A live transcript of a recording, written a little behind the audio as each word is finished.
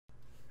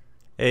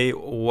Hey,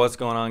 what's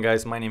going on,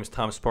 guys? My name is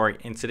Tom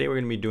Spark, and today we're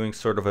going to be doing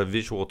sort of a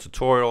visual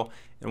tutorial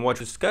and we're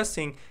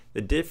discussing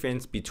the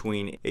difference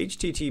between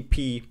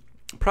HTTP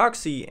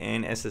proxy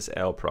and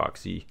SSL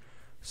proxy.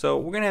 So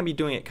we're going to be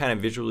doing it kind of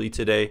visually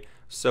today.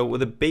 So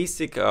with a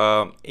basic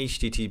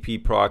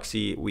HTTP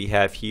proxy we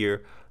have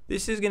here,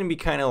 this is going to be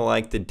kind of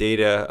like the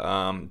data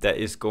that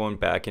is going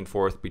back and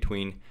forth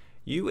between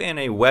you and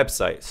a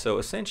website. So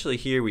essentially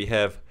here we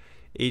have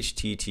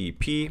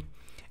HTTP.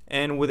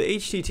 And with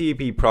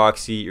HTTP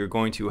proxy, you're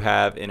going to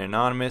have an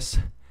anonymous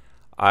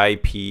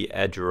IP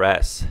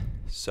address.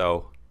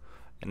 So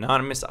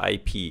anonymous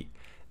IP.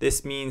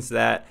 This means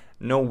that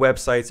no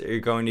websites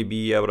are going to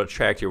be able to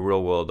track your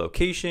real world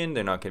location.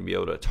 They're not going to be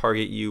able to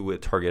target you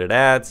with targeted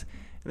ads.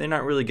 And they're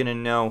not really going to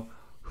know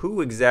who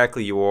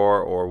exactly you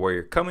are or where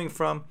you're coming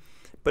from.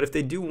 But if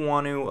they do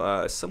want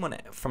to, someone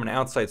from an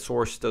outside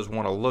source does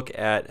want to look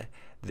at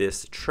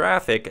this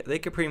traffic, they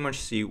can pretty much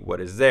see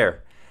what is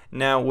there.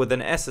 Now with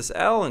an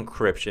SSL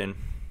encryption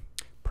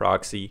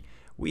proxy,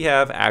 we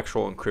have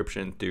actual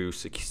encryption through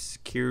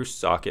secure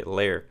socket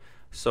layer.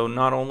 So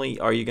not only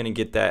are you going to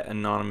get that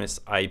anonymous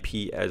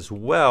IP as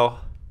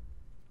well,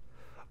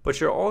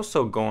 but you're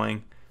also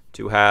going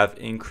to have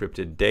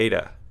encrypted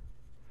data.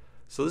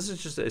 So this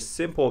is just a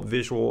simple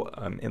visual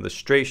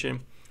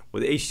illustration.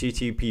 With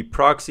HTTP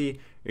proxy,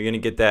 you're going to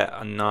get that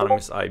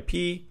anonymous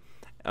IP,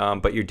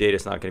 but your data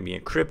is not going to be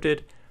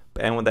encrypted.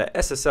 And with that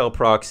SSL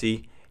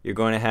proxy, you're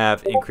going to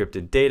have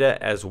encrypted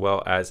data as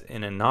well as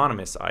an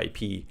anonymous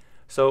IP.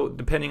 So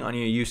depending on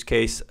your use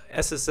case,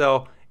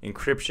 SSL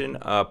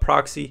encryption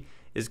proxy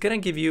is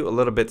going to give you a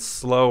little bit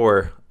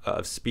slower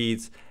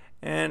speeds,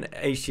 and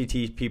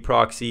HTTP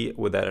proxy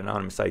with that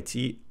anonymous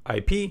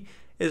IP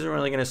isn't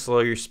really going to slow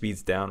your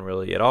speeds down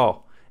really at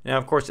all. Now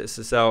of course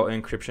SSL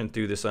encryption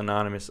through this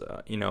anonymous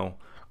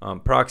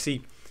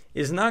proxy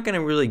is not going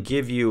to really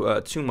give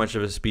you too much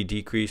of a speed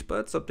decrease, but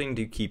it's something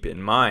to keep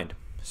in mind.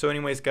 So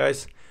anyways,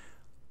 guys,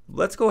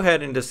 let's go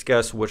ahead and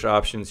discuss which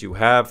options you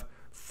have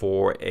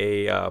for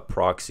a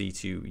proxy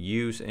to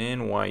use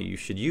and why you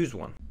should use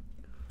one.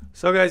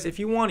 So guys, if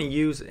you want to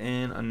use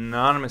an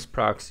anonymous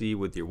proxy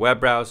with your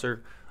web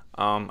browser,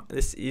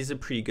 this is a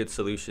pretty good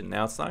solution.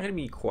 Now it's not going to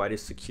be quite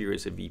as secure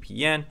as a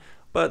VPN,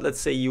 but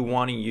let's say you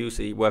want to use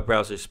a web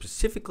browser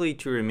specifically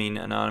to remain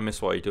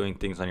anonymous while you're doing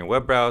things on your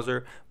web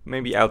browser,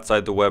 maybe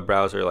outside the web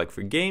browser like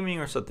for gaming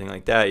or something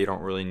like that. You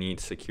don't really need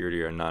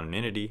security or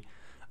anonymity.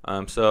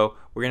 So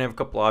we're going to have a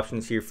couple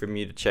options here for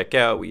me to check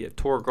out. We have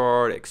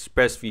TorGuard,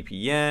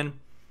 ExpressVPN,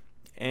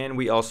 and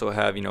we also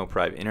have,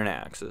 private internet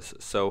access.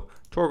 So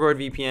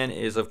TorGuard VPN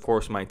is of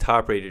course my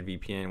top rated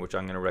VPN, which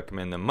I'm going to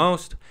recommend the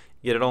most.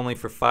 You get it only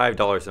for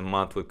 $5 a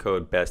month with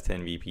code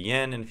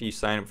BEST10VPN, and if you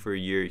sign up for a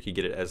year, you can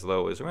get it as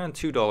low as around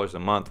 $2 a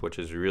month, which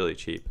is really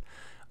cheap.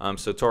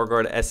 So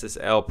TorGuard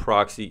SSL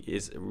proxy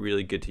is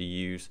really good to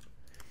use.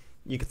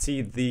 You can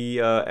see the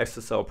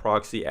SSL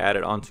proxy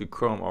added onto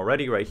Chrome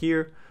already right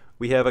here.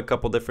 We have a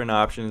couple different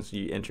options.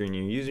 You enter in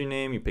your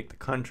username, you pick the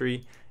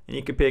country, and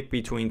you can pick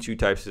between two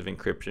types of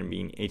encryption,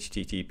 being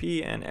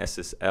HTTP and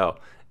SSL.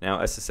 Now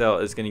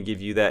SSL is going to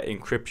give you that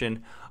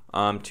encryption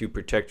to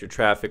protect your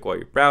traffic while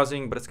you're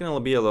browsing, but it's going to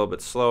be a little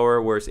bit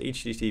slower, whereas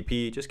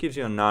HTTP just gives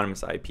you an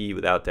anonymous IP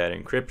without that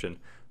encryption.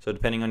 So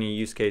depending on your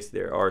use case,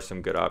 there are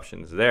some good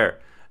options there.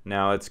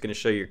 Now it's going to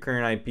show your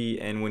current IP,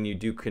 and when you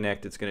do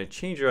connect, it's going to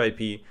change your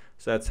IP.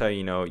 So that's how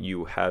you know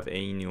you have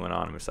a new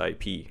anonymous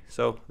IP.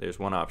 So there's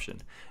one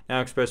option.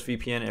 Now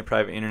ExpressVPN and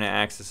private internet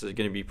access is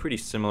going to be pretty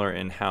similar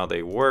in how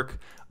they work,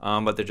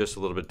 but they're just a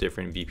little bit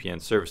different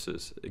VPN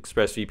services.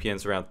 ExpressVPN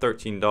is around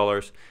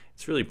 $13.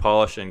 It's really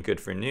polished and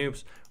good for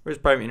noobs, whereas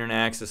private internet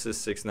access is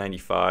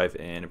 $6.95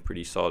 and a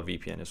pretty solid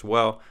VPN as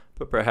well,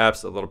 but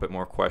perhaps a little bit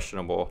more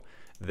questionable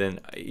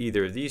than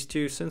either of these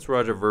two, since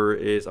Roger Ver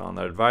is on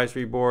the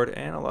advisory board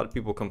and a lot of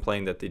people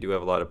complain that they do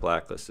have a lot of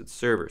blacklisted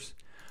servers.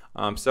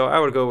 So I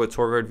would go with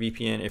TorGuard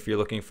VPN if you're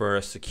looking for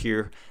a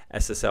secure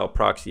SSL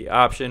proxy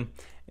option.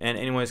 And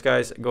anyways,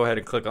 guys, go ahead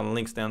and click on the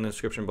links down in the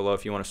description below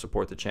if you want to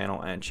support the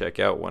channel and check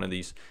out one of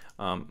these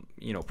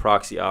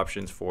proxy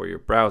options for your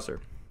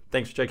browser.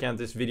 Thanks for checking out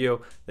this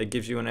video that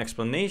gives you an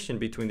explanation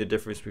between the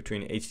difference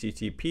between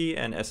HTTP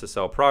and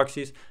SSL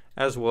proxies,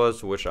 as well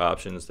as which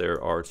options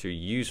there are to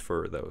use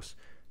for those.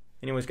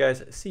 Anyways,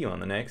 guys, see you on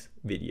the next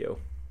video.